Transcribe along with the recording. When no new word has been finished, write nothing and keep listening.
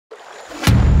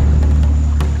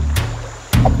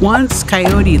Once,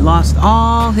 Coyote lost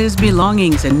all his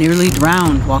belongings and nearly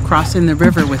drowned while crossing the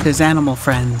river with his animal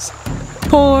friends.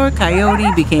 Poor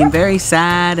Coyote became very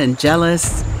sad and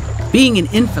jealous. Being an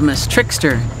infamous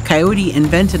trickster, Coyote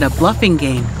invented a bluffing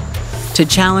game to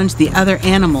challenge the other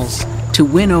animals to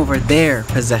win over their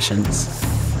possessions.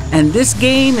 And this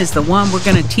game is the one we're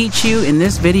going to teach you in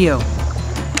this video.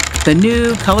 The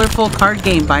new colorful card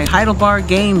game by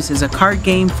heidelbaergames is a card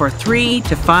game for 3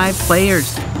 to 5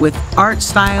 players with art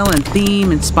style and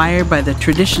theme inspired by the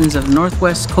traditions of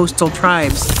Northwest coastal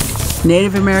tribes.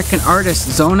 Native American artist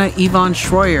Zona Evon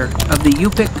Shroyer of the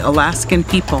Yupik Alaskan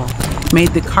people made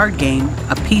the card game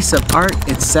a piece of art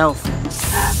itself.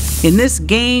 In this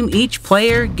game, each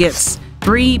player gets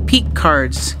 3 peek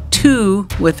cards, 2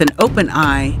 with an open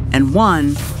eye and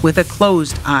 1 with a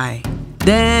closed eye.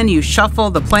 Then you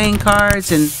shuffle the playing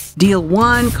cards and deal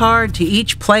 1 card to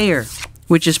each player,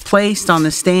 which is placed on the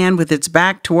stand with its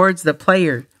back towards the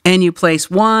player. And you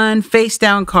place 1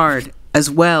 face-down card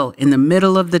as well in the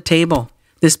middle of the table.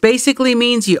 This basically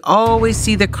means you always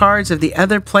see the cards of the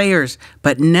other players,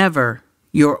 but never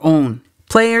your own.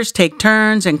 Players take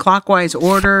turns in clockwise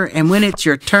order, and when it's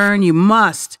your turn, you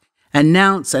must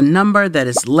announce a number that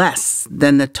is less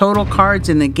than the total cards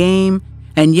in the game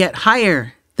and yet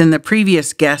higher than the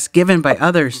previous guess given by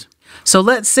others. So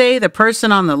let's say the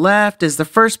person on the left is the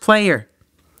first player.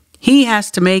 He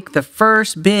has to make the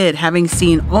first bid having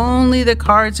seen only the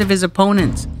cards of his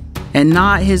opponents and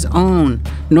not his own,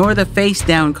 nor the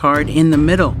face-down card in the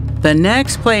middle. The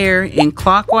next player in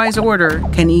clockwise order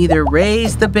can either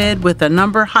raise the bid with a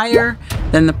number higher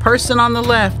than the person on the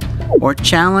left or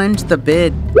challenge the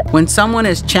bid. When someone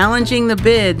is challenging the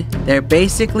bid, they're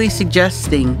basically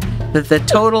suggesting that the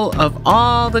total of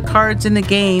all the cards in the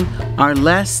game are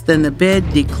less than the bid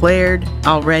declared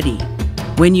already.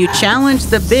 When you challenge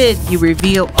the bid, you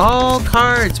reveal all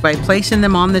cards by placing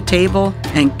them on the table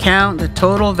and count the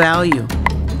total value.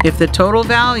 If the total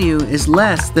value is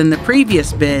less than the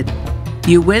previous bid,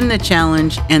 you win the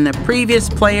challenge and the previous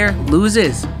player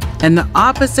loses. And the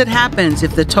opposite happens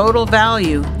if the total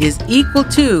value is equal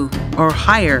to or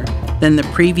higher than the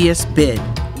previous bid.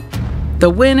 The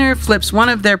winner flips one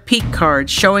of their peek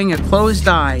cards showing a closed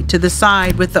eye to the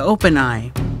side with the open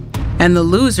eye, and the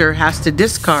loser has to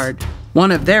discard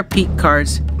one of their peek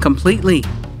cards completely.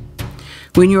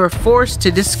 When you are forced to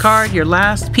discard your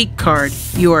last peek card,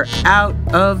 you are out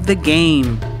of the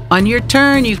game. On your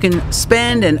turn, you can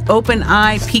spend an open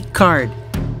eye peek card.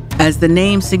 As the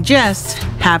name suggests,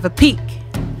 have a peek.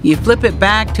 You flip it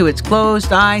back to its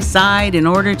closed eye side in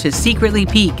order to secretly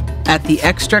peek at the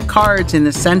extra cards in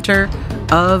the center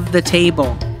of the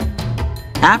table.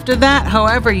 After that,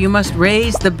 however, you must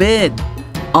raise the bid.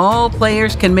 All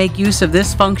players can make use of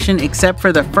this function except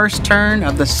for the first turn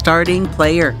of the starting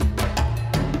player.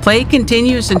 Play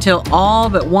continues until all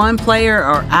but 1 player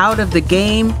are out of the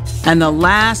game and the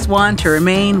last one to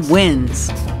remain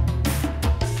wins.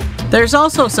 There's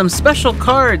also some special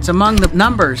cards among the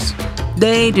numbers.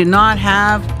 They do not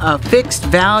have a fixed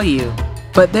value,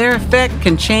 but their effect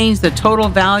can change the total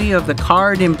value of the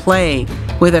card in play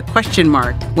with a question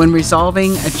mark. When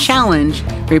resolving a challenge,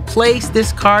 replace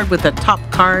this card with a top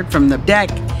card from the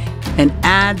deck and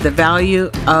add the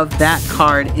value of that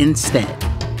card instead.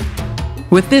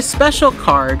 With this special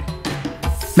card,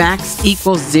 max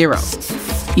equals 0.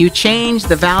 You change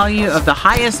the value of the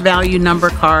highest value number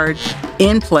card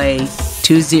in play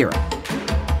to 0.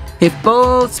 If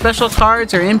both special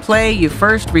cards are in play, you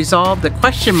first resolve the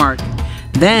question mark,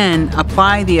 then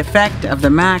apply the effect of the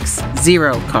max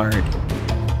 0 card.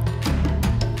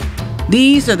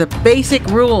 These are the basic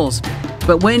rules,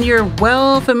 but when you're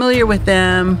well familiar with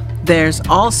them, there's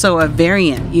also a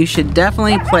variant you should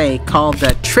definitely play called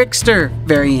the Trickster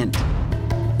variant.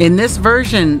 In this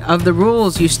version of the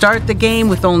rules, you start the game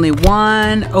with only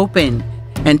 1 open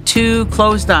and 2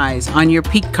 closed eyes on your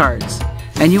peek cards,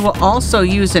 and you will also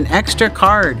use an extra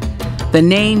card, the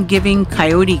name-giving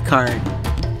Coyote card.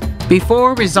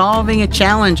 Before resolving a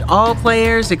challenge, all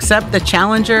players except the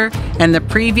challenger and the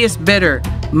previous bidder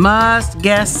must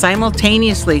guess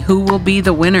simultaneously who will be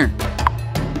the winner.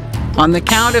 On the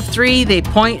count of 3, they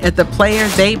point at the player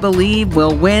they believe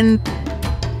will win.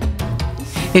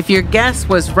 If your guess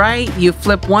was right, you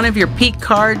flip one of your peek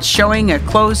cards showing a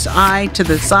closed eye to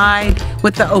the side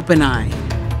with the open eye.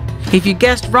 If you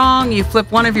guessed wrong, you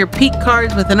flip one of your peek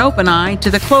cards with an open eye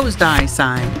to the closed eye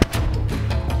side.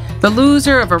 The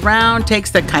loser of a round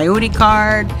takes the Coyote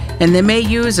card, and they may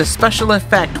use a special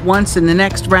effect once in the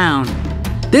next round.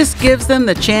 This gives them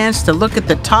the chance to look at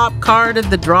the top card of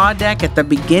the draw deck at the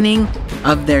beginning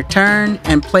of their turn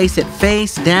and place it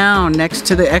face down next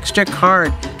to the extra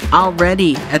card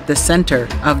already at the center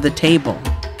of the table.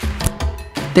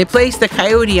 They place the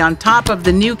Coyote on top of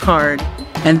the new card,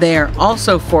 and they are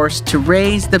also forced to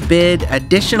raise the bid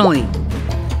additionally.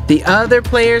 The other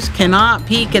players cannot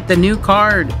peek at the new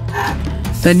card.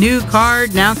 The new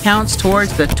card now counts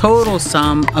towards the total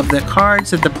sum of the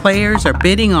cards that the players are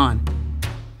bidding on.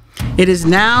 It is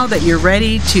now that you're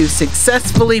ready to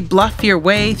successfully bluff your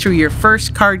way through your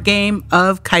first card game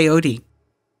of Coyote.